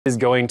is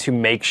going to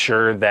make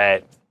sure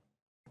that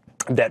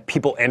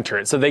people enter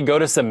it. So they go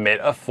to submit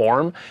a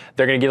form,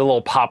 they're going to get a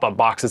little pop-up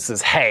box that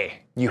says, hey,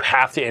 you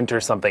have to enter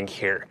something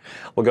here.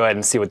 We'll go ahead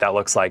and see what that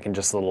looks like in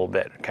just a little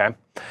bit, okay?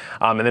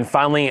 And then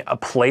finally, a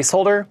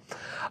placeholder.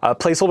 A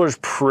placeholder is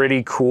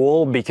pretty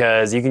cool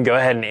because you can go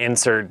ahead and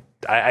insert,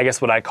 I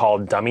guess what I call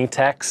dummy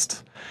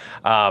text,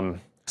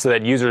 so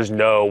that users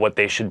know what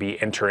they should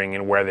be entering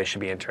and where they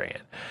should be entering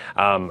it.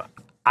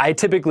 I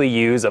typically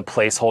use a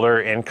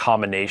placeholder in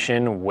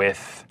combination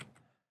with,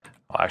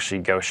 I'll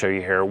actually go show you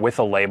here, with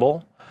a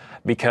label,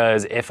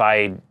 because if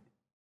I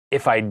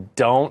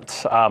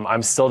don't,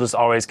 I'm still just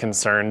always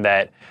concerned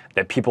that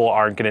people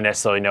aren't going to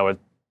necessarily know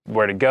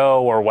where to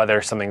go or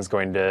whether something's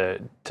going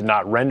to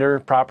not render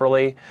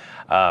properly.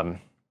 And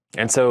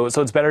so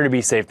it's better to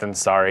be safe than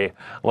sorry,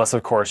 unless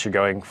of course you're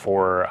going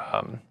for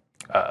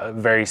a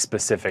very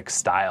specific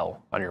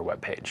style on your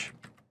web page.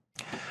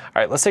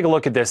 All right, let's take a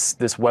look at this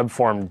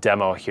Webform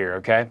demo here,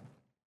 okay?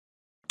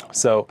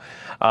 So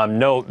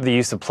note the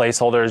use of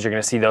placeholders. You're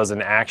going to see those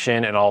in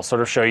action, and I'll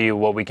sort of show you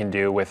what we can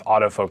do with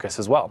autofocus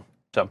as well.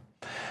 So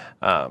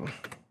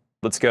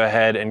let's go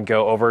ahead and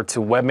go over to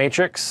Web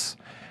Matrix.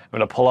 I'm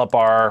going to pull up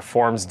our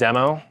forms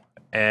demo,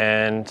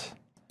 and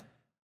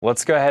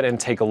let's go ahead and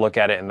take a look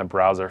at it in the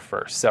browser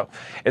first. So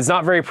it's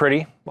not very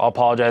pretty. I'll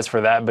apologize for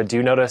that, but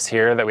do notice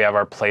here that we have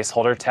our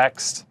placeholder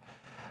text.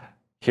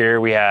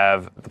 Here we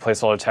have the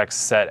placeholder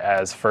text set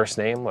as first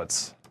name.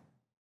 Let's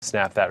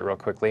snap that real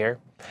quickly here.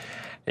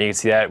 And you can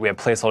see that we have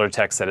placeholder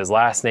text set as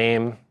last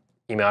name,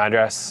 email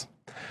address,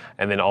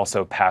 and then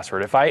also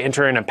password. If I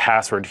enter in a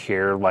password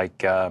here,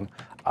 like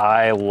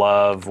I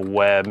love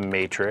Web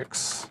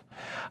Matrix,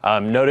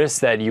 notice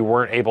that you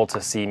weren't able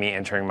to see me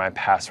entering my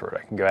password.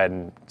 I can go ahead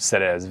and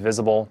set it as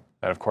visible.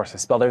 And of course, I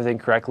spelled everything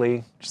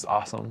correctly, which is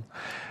awesome.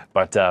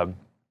 But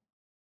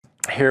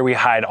here we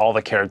hide all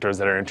the characters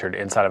that are entered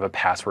inside of a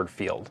password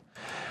field.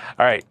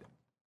 All right.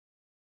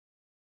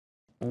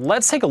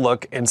 Let's take a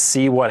look and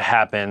see what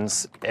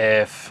happens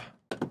if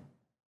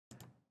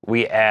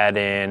we add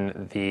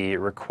in the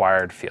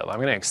required field. I'm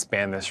going to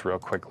expand this real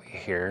quickly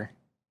here.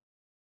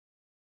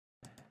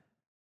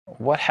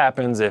 What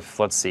happens if,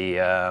 let's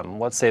see,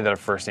 let's say that a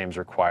first name is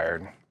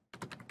required.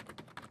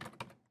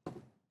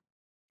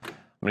 I'm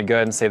going to go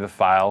ahead and save the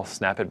file,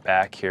 snap it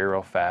back here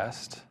real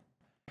fast.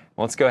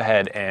 Let's go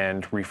ahead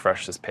and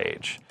refresh this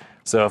page.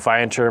 So if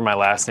I enter my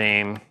last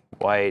name,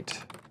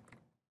 White,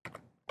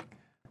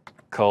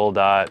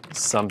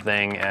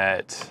 col.something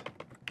at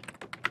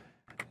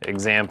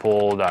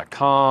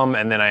example.com,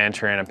 and then I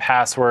enter in a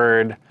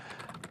password.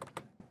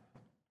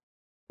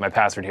 My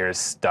password here is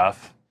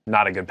stuff.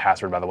 Not a good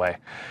password, by the way.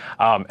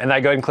 And I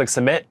go ahead and click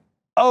submit.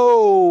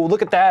 Oh,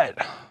 look at that.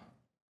 It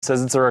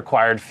says it's a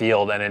required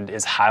field, and it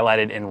is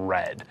highlighted in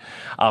red.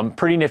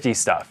 Pretty nifty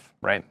stuff,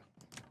 right?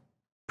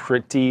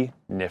 Pretty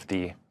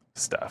nifty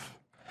stuff.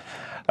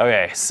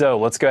 Okay, so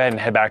let's go ahead and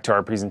head back to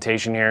our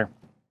presentation here.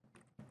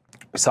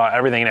 We saw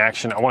everything in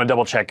action. I want to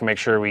double check and make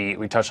sure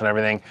we touched on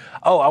everything.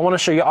 Oh, I want to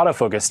show you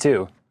autofocus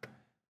too.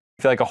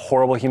 I feel like a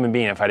horrible human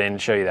being if I didn't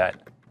show you that.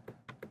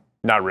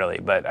 Not really,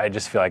 but I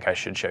just feel like I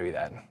should show you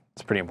that.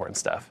 It's pretty important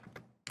stuff.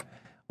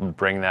 We'll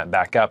bring that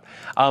back up.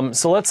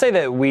 So let's say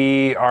that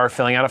we are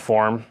filling out a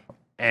form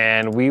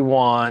and we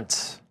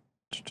want,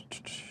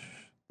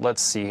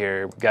 let's see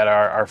here, we've got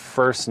our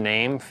first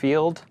name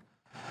field.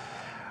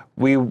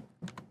 We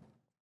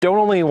don't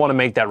only want to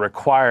make that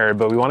required,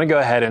 but we want to go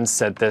ahead and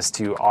set this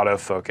to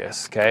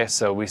autofocus. Okay,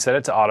 so we set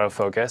it to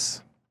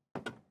autofocus.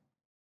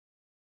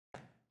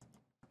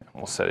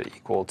 We'll set it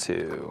equal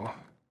to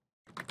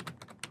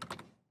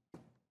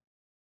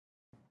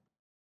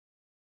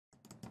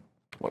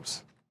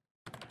whoops.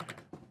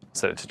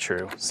 Set it to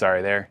true.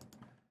 Sorry there.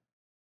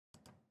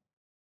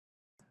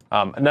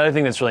 Another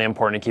thing that's really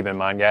important to keep in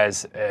mind,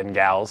 guys and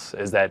gals,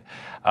 is that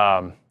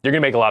you're going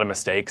to make a lot of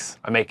mistakes.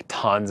 I make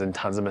tons and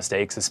tons of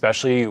mistakes,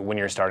 especially when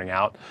you're starting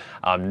out.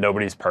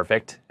 Nobody's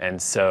perfect. And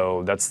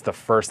so that's the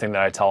first thing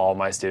that I tell all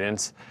my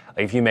students.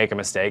 Like, if you make a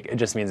mistake, it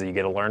just means that you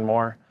get to learn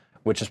more,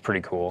 which is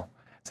pretty cool.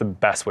 It's the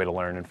best way to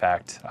learn, in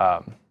fact.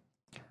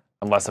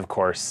 Unless, of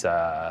course,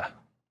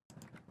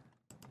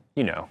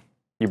 you know,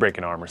 you break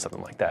an arm or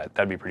something like that.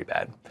 That'd be pretty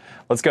bad.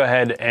 Let's go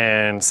ahead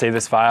and save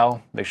this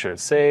file. Make sure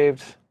it's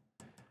saved.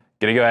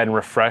 Gonna go ahead and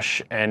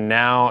refresh, and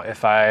now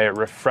if I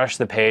refresh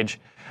the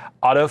page,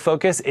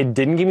 autofocus, it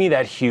didn't give me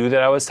that hue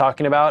that I was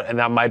talking about, and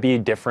that might be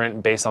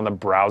different based on the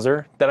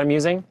browser that I'm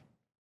using.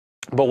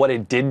 But what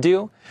it did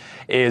do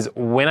is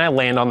when I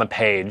land on the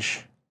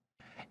page,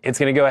 it's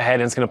gonna go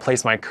ahead and it's gonna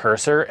place my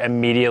cursor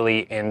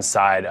immediately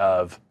inside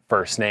of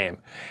first name.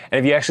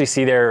 And if you actually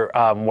see there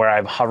where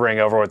I'm hovering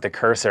over with the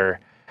cursor,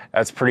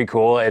 that's pretty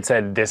cool. It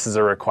said this is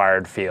a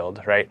required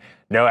field, right?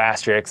 No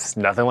asterisks,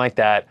 nothing like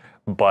that,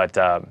 but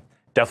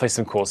definitely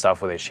some cool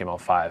stuff with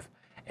HTML5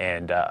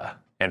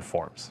 and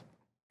forms.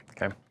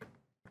 Okay.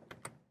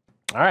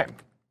 All right.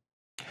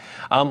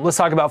 Let's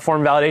talk about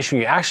form validation.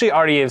 You actually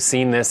already have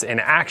seen this in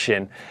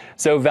action.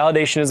 So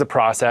validation is a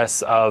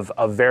process of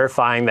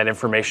verifying that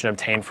information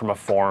obtained from a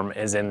form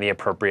is in the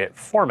appropriate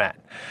format.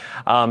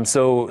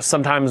 So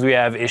sometimes we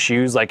have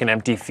issues like an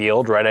empty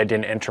field, right? I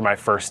didn't enter my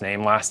first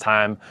name last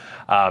time.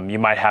 You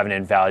might have an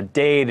invalid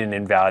date, an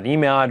invalid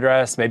email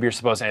address. Maybe you're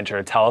supposed to enter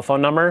a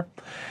telephone number.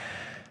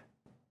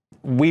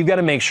 We've got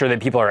to make sure that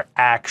people are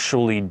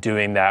actually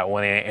doing that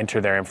when they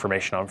enter their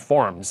information on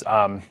forms.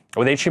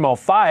 With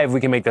HTML5, we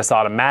can make this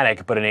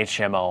automatic, but in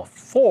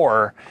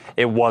HTML4,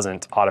 it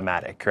wasn't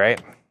automatic, right?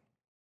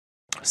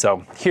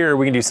 So here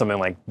we can do something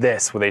like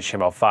this with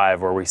HTML5,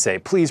 where we say,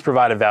 please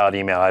provide a valid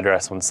email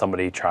address when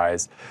somebody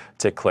tries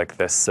to click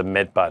this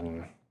submit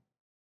button.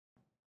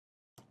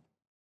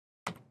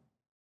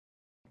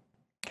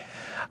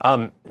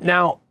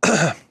 Now,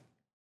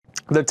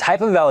 the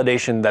type of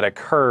validation that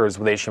occurs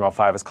with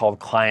HTML5 is called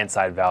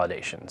client-side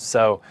validation.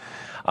 So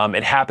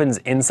it happens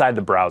inside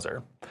the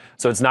browser.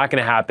 So it's not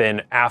going to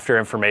happen after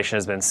information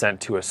has been sent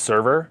to a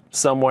server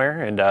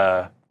somewhere in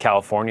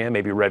California,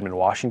 maybe Redmond,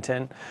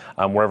 Washington,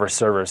 wherever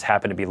servers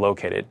happen to be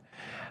located.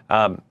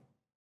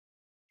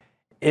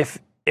 If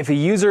a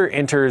user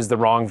enters the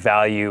wrong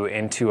value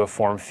into a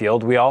form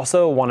field, we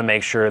also want to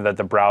make sure that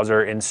the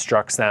browser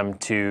instructs them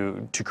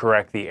to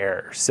correct the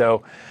error.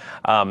 So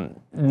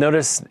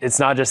notice it's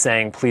not just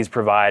saying, please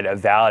provide a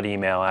valid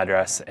email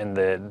address in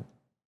the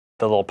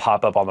little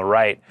pop-up on the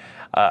right,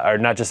 or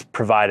not just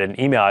provide an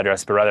email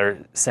address, but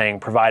rather saying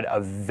provide a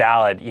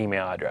valid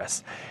email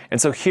address. And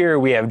so here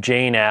we have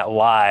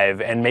jane@live,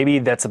 and maybe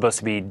that's supposed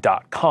to be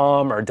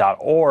 .com or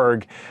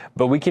 .org,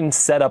 but we can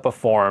set up a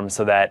form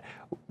so that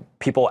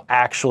people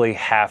actually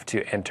have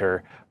to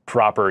enter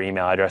proper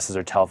email addresses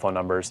or telephone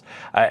numbers.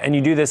 And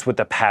you do this with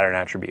the pattern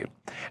attribute.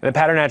 And the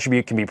pattern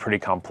attribute can be pretty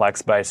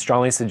complex, but I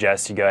strongly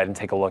suggest you go ahead and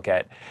take a look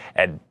at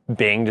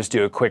Bing. Just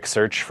do a quick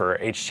search for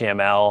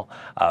HTML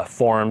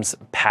forms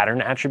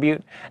pattern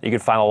attribute. You can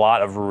find a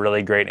lot of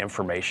really great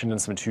information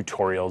and some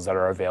tutorials that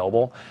are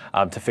available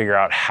to figure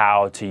out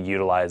how to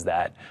utilize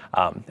that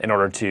in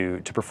order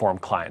to perform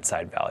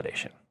client-side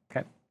validation.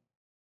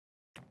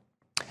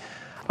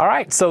 All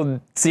right,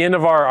 so it's the end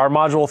of our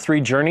Module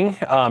 3 journey.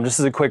 Just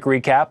as a quick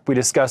recap, we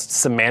discussed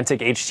semantic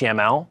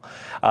HTML.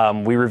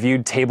 We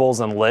reviewed tables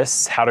and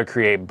lists, how to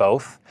create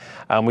both.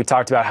 We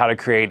talked about how to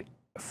create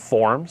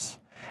forms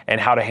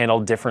and how to handle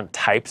different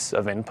types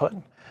of input.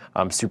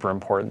 Super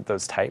important,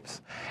 those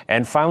types.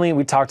 And finally,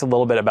 we talked a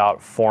little bit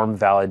about form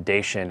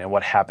validation and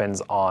what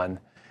happens on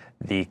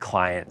the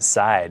client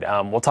side.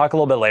 We'll talk a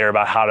little bit later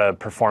about how to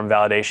perform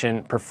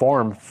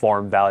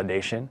form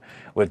validation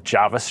with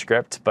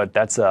JavaScript, but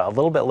that's a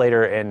little bit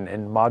later in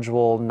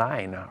Module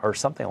 9 or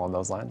something along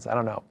those lines. I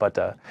don't know,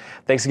 but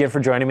thanks again for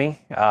joining me.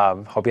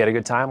 Hope you had a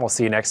good time. We'll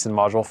see you next in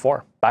Module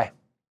 4. Bye.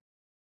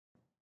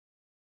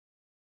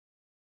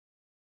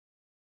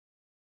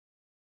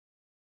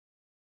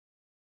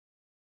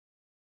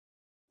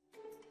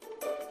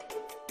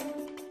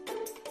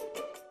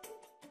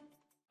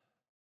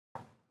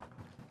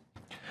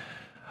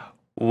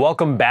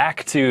 Welcome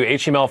back to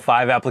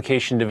HTML5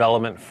 Application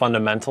Development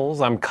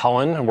Fundamentals. I'm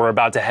Cullen, and we're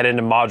about to head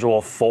into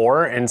Module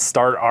 4 and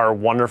start our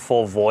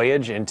wonderful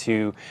voyage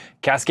into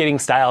cascading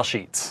style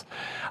sheets.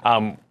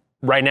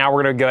 Right now,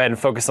 we're going to go ahead and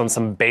focus on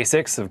some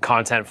basics of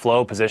content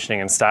flow, positioning,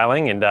 and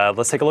styling. And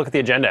let's take a look at the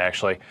agenda,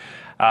 actually.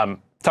 Talk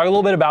a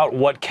little bit about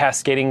what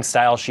cascading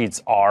style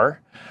sheets are.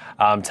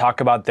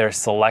 Talk about their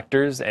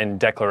selectors and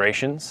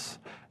declarations.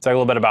 Talk a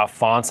little bit about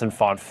fonts and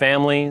font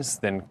families,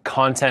 then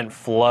content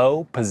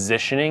flow,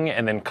 positioning,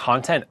 and then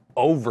content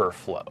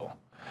overflow,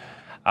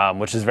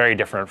 which is very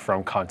different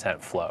from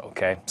content flow,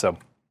 okay? So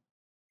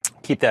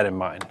keep that in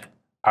mind.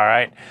 All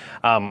right,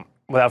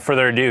 without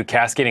further ado,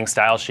 cascading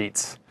style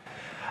sheets.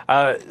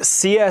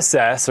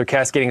 CSS, or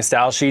cascading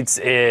style sheets,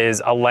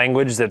 is a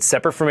language that's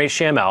separate from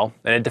HTML,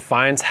 and it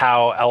defines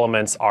how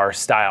elements are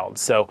styled.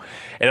 So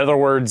in other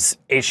words,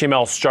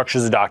 HTML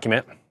structures a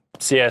document,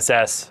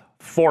 CSS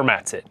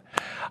formats it.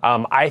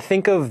 I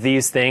think of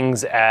these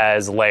things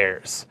as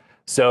layers.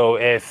 So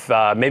if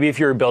maybe if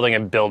you're building a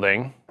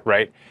building,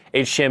 right,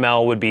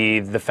 HTML would be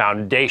the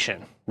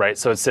foundation, right?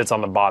 So it sits on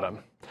the bottom.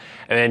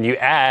 And then you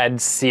add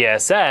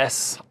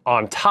CSS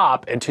on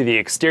top into the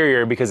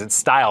exterior because it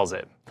styles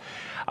it.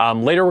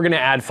 Later, we're going to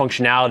add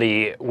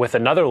functionality with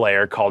another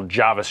layer called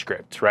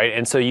JavaScript, right?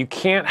 And so you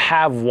can't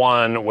have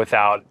one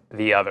without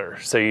the other.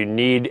 So you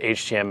need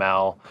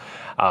HTML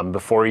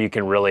before you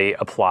can really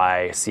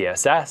apply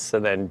CSS,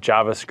 and then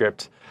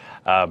JavaScript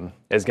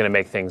is going to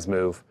make things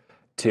move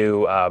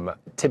to,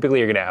 typically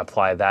you're going to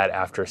apply that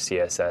after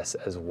CSS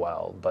as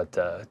well, but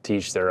to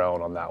each their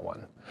own on that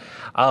one.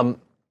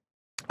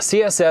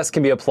 CSS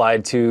can be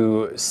applied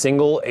to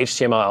single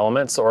HTML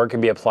elements, or it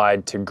can be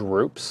applied to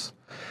groups.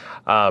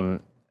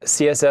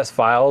 CSS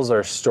files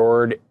are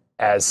stored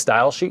as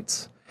style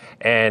sheets,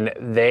 and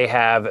they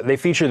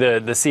feature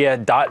the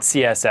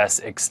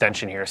 .css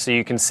extension here. So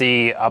you can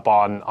see up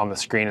on the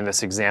screen in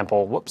this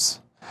example,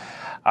 whoops.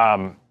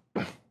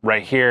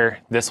 right here,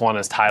 this one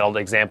is titled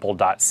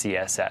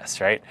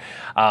example.css, right?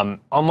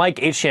 Unlike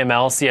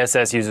HTML,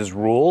 CSS uses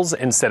rules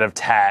instead of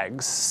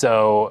tags.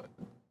 So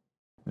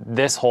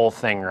this whole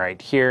thing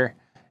right here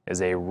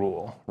is a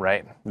rule,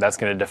 right? That's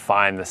going to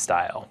define the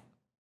style.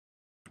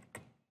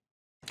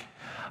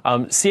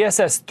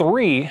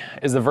 CSS3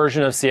 is the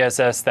version of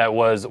CSS that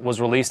was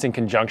released in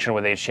conjunction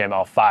with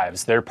HTML5.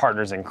 So they're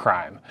partners in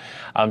crime.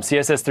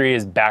 CSS3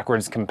 is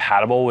backwards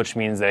compatible, which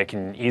means that it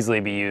can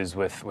easily be used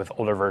with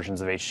older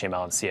versions of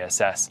HTML and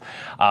CSS.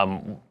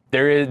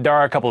 There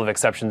are a couple of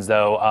exceptions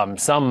though.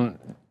 Some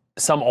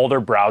older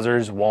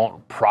browsers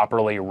won't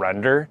properly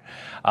render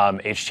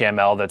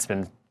HTML that's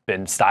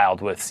been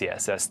styled with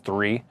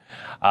CSS3.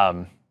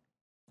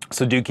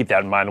 So do keep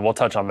that in mind, and we'll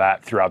touch on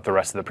that throughout the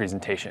rest of the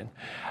presentation.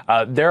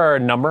 There are a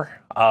number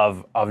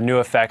of new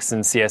effects in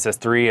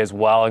CSS3 as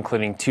well,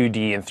 including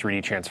 2D and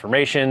 3D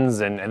transformations,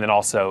 and then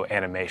also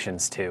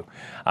animations too.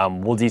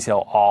 We'll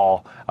detail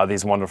all of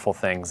these wonderful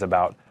things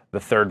about the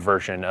third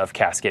version of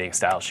cascading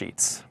style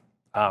sheets.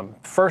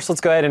 First,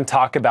 let's go ahead and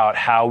talk about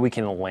how we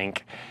can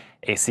link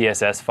a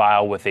CSS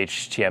file with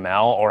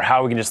HTML, or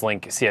how we can just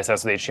link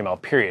CSS with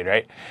HTML, period,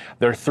 right?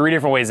 There are three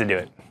different ways to do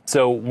it.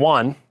 So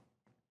one,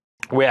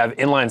 we have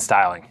inline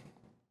styling,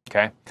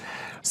 okay?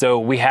 So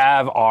we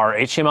have our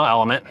HTML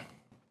element,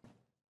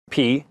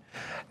 P,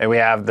 and we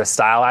have the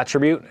style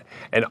attribute,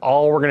 and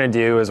all we're gonna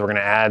do is we're gonna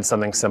add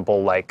something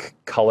simple like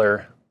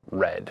color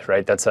red,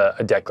 right? That's a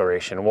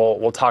declaration.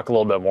 We'll talk a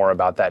little bit more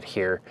about that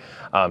here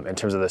in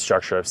terms of the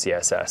structure of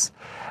CSS.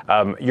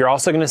 You're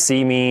also gonna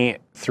see me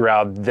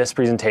throughout this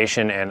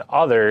presentation and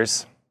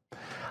others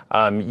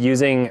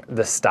using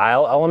the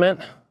style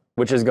element,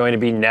 which is going to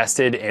be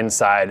nested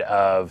inside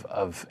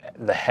of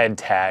the head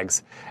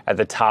tags at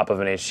the top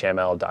of an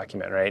HTML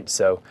document, right?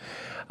 So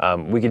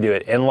we could do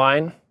it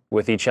inline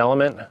with each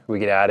element. We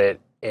could add it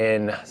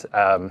in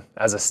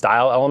as a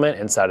style element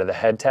inside of the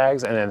head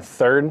tags. And then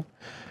third,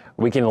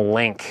 we can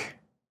link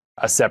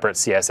a separate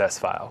CSS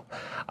file.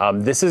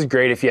 This is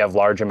great if you have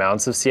large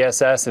amounts of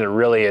CSS, and it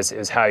really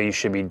is how you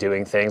should be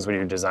doing things when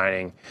you're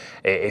designing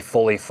a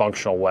fully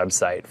functional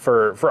website.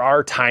 For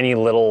our tiny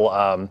little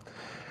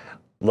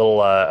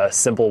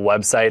simple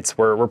websites,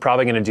 we're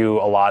probably going to do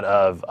a lot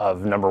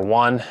of number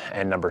one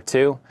and number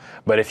two.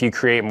 But if you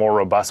create more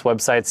robust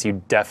websites,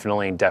 you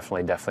definitely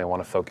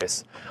want to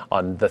focus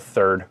on the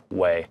third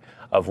way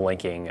of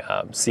linking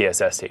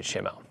CSS to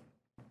HTML.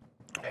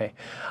 Okay.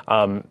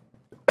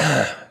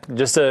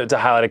 Just to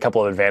highlight a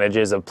couple of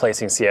advantages of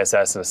placing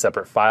CSS in a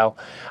separate file,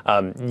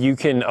 you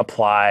can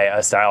apply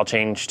a style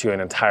change to an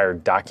entire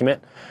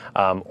document,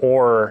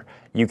 or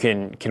you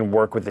can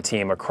work with the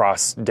team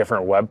across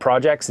different web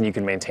projects and you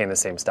can maintain the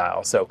same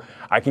style. So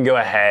I can go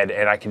ahead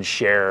and I can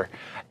share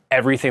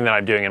everything that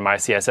I'm doing in my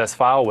CSS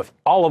file with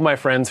all of my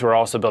friends who are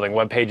also building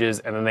web pages,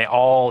 and then they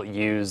all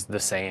use the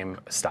same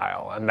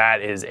style. And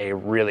that is a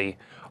really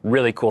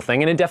cool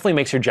thing, and it definitely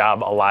makes your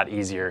job a lot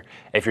easier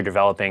if you're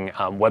developing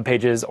web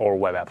pages or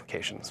web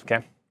applications,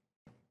 okay?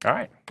 All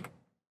right,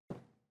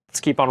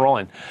 let's keep on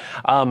rolling.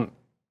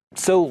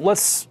 So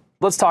let's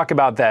talk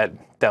about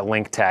that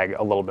link tag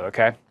a little bit,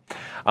 okay?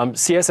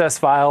 CSS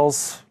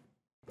files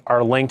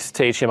are linked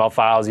to HTML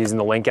files using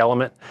the link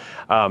element.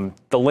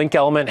 The link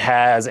element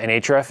has an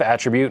href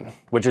attribute,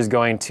 which is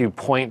going to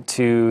point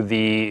to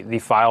the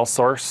file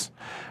source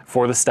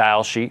for the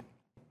style sheet.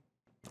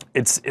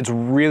 It's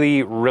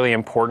really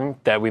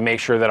important that we make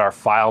sure that our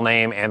file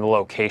name and the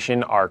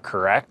location are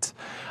correct,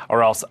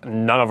 or else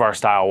none of our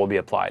style will be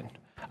applied.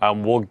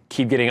 We'll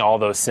keep getting all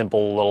those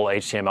simple little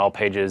HTML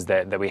pages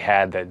that we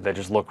had that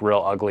just look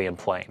real ugly and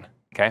plain,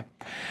 okay?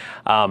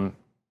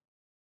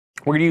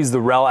 We're gonna use the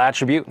rel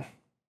attribute,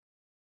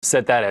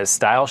 set that as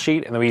style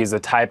sheet, and then we use the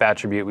type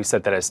attribute, we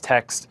set that as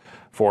text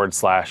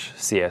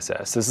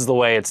 /CSS. This is the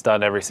way it's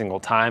done every single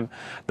time.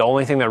 The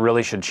only thing that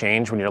really should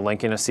change when you're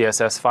linking a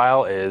CSS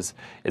file is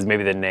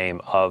maybe the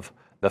name of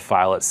the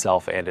file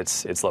itself and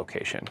its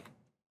location.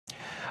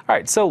 All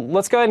right, so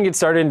let's go ahead and get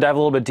started and dive a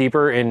little bit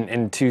deeper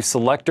into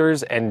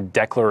selectors and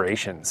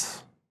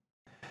declarations.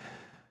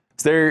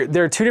 So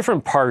there are two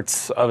different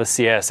parts of a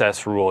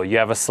CSS rule. You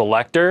have a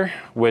selector,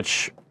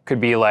 which could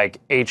be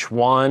like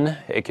H1,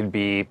 it could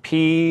be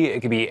P,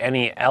 it could be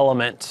any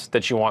element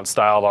that you want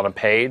styled on a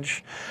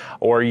page,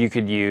 or you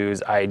could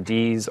use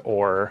IDs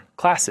or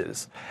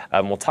classes.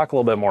 We'll talk a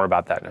little bit more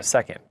about that in a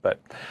second, but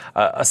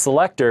a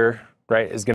selector, right, is going